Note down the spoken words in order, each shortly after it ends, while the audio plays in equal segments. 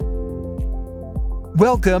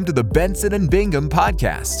Welcome to the Benson and Bingham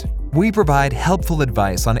podcast. We provide helpful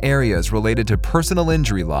advice on areas related to personal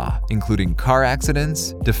injury law, including car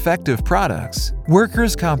accidents, defective products,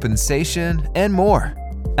 workers' compensation, and more.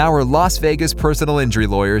 Our Las Vegas personal injury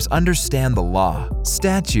lawyers understand the law,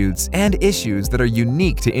 statutes, and issues that are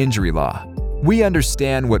unique to injury law. We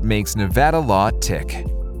understand what makes Nevada law tick.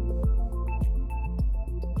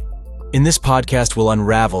 In this podcast, we'll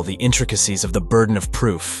unravel the intricacies of the burden of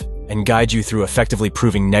proof and guide you through effectively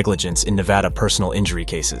proving negligence in Nevada personal injury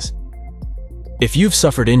cases. If you've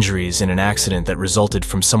suffered injuries in an accident that resulted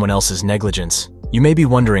from someone else's negligence, you may be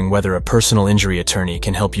wondering whether a personal injury attorney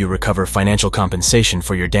can help you recover financial compensation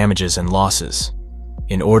for your damages and losses.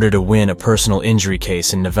 In order to win a personal injury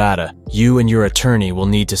case in Nevada, you and your attorney will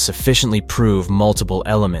need to sufficiently prove multiple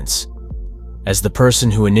elements. As the person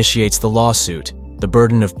who initiates the lawsuit, the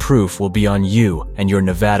burden of proof will be on you and your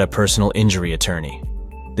Nevada personal injury attorney.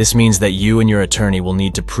 This means that you and your attorney will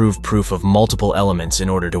need to prove proof of multiple elements in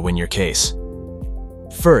order to win your case.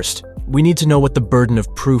 First, we need to know what the burden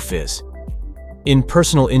of proof is. In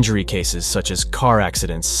personal injury cases such as car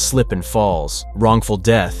accidents, slip and falls, wrongful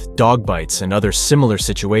death, dog bites, and other similar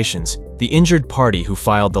situations, the injured party who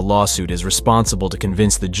filed the lawsuit is responsible to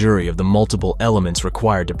convince the jury of the multiple elements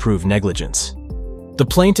required to prove negligence. The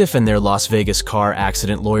plaintiff and their Las Vegas car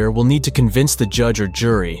accident lawyer will need to convince the judge or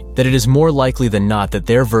jury that it is more likely than not that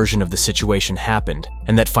their version of the situation happened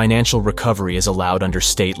and that financial recovery is allowed under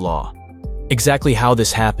state law. Exactly how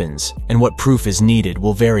this happens and what proof is needed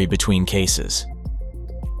will vary between cases.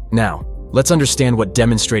 Now, let's understand what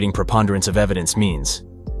demonstrating preponderance of evidence means.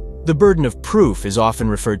 The burden of proof is often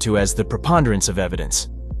referred to as the preponderance of evidence.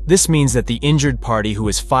 This means that the injured party who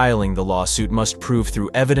is filing the lawsuit must prove through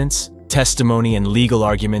evidence, testimony, and legal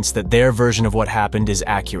arguments that their version of what happened is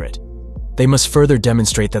accurate. They must further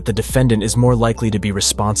demonstrate that the defendant is more likely to be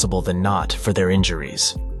responsible than not for their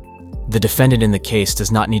injuries. The defendant in the case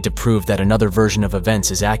does not need to prove that another version of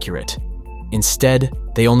events is accurate. Instead,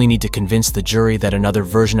 they only need to convince the jury that another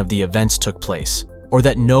version of the events took place, or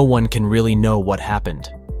that no one can really know what happened.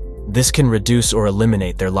 This can reduce or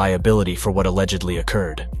eliminate their liability for what allegedly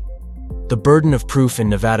occurred. The burden of proof in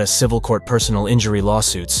Nevada civil court personal injury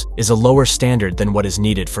lawsuits is a lower standard than what is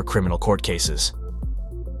needed for criminal court cases.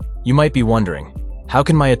 You might be wondering, how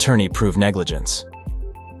can my attorney prove negligence?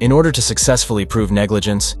 In order to successfully prove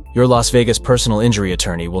negligence, your Las Vegas personal injury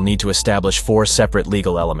attorney will need to establish 4 separate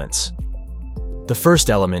legal elements. The first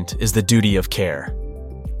element is the duty of care.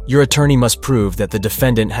 Your attorney must prove that the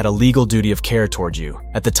defendant had a legal duty of care toward you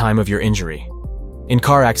at the time of your injury. In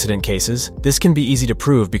car accident cases, this can be easy to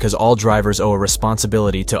prove because all drivers owe a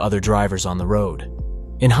responsibility to other drivers on the road.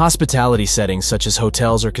 In hospitality settings such as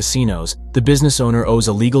hotels or casinos, the business owner owes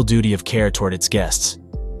a legal duty of care toward its guests.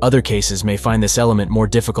 Other cases may find this element more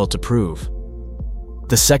difficult to prove.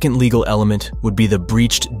 The second legal element would be the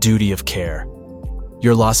breached duty of care.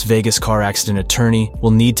 Your Las Vegas car accident attorney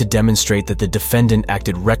will need to demonstrate that the defendant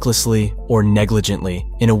acted recklessly or negligently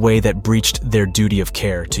in a way that breached their duty of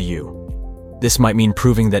care to you. This might mean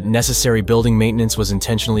proving that necessary building maintenance was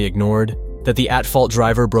intentionally ignored, that the at-fault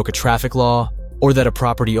driver broke a traffic law, or that a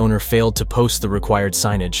property owner failed to post the required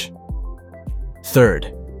signage.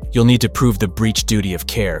 Third, you'll need to prove the breach duty of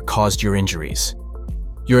care caused your injuries.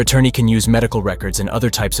 Your attorney can use medical records and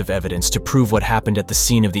other types of evidence to prove what happened at the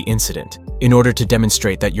scene of the incident, in order to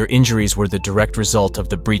demonstrate that your injuries were the direct result of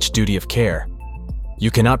the breach duty of care.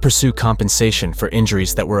 You cannot pursue compensation for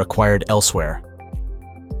injuries that were acquired elsewhere.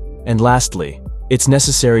 And lastly, it's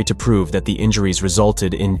necessary to prove that the injuries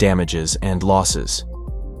resulted in damages and losses.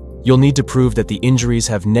 You'll need to prove that the injuries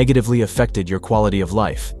have negatively affected your quality of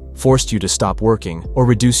life, forced you to stop working or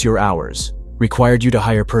reduce your hours, required you to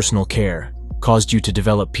hire personal care, caused you to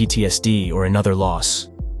develop PTSD or another loss.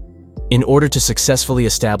 In order to successfully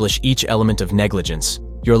establish each element of negligence,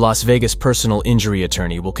 your Las Vegas personal injury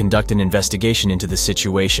attorney will conduct an investigation into the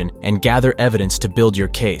situation and gather evidence to build your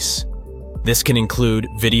case. This can include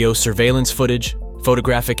video surveillance footage,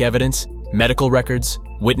 photographic evidence, medical records,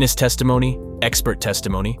 witness testimony, expert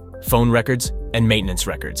testimony, phone records, and maintenance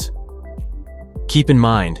records. Keep in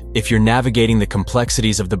mind, if you're navigating the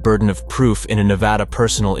complexities of the burden of proof in a Nevada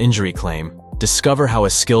personal injury claim, discover how a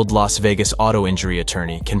skilled Las Vegas auto injury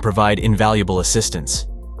attorney can provide invaluable assistance.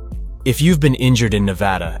 If you've been injured in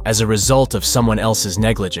Nevada as a result of someone else's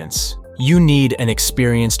negligence, you need an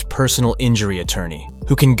experienced personal injury attorney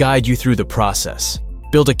who can guide you through the process,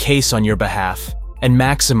 build a case on your behalf, and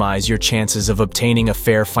maximize your chances of obtaining a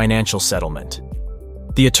fair financial settlement.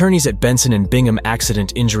 The attorneys at Benson and Bingham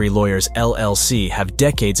Accident Injury Lawyers LLC have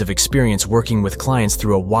decades of experience working with clients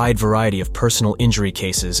through a wide variety of personal injury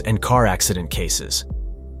cases and car accident cases.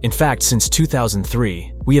 In fact, since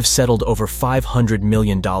 2003, we have settled over $500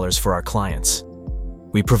 million for our clients.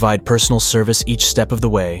 We provide personal service each step of the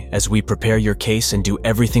way as we prepare your case and do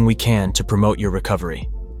everything we can to promote your recovery.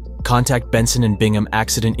 Contact Benson & Bingham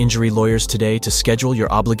Accident Injury Lawyers today to schedule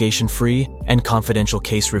your obligation-free and confidential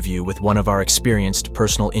case review with one of our experienced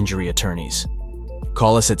personal injury attorneys.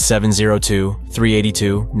 Call us at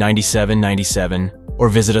 702-382-9797 or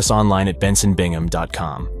visit us online at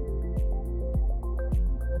bensonbingham.com.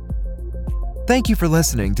 Thank you for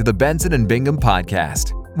listening to the Benson & Bingham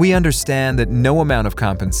podcast. We understand that no amount of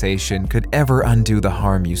compensation could ever undo the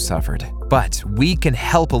harm you suffered, but we can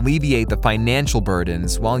help alleviate the financial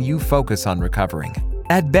burdens while you focus on recovering.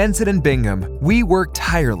 At Benson & Bingham, we work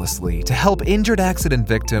tirelessly to help injured accident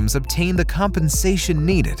victims obtain the compensation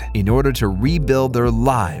needed in order to rebuild their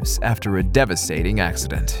lives after a devastating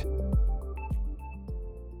accident.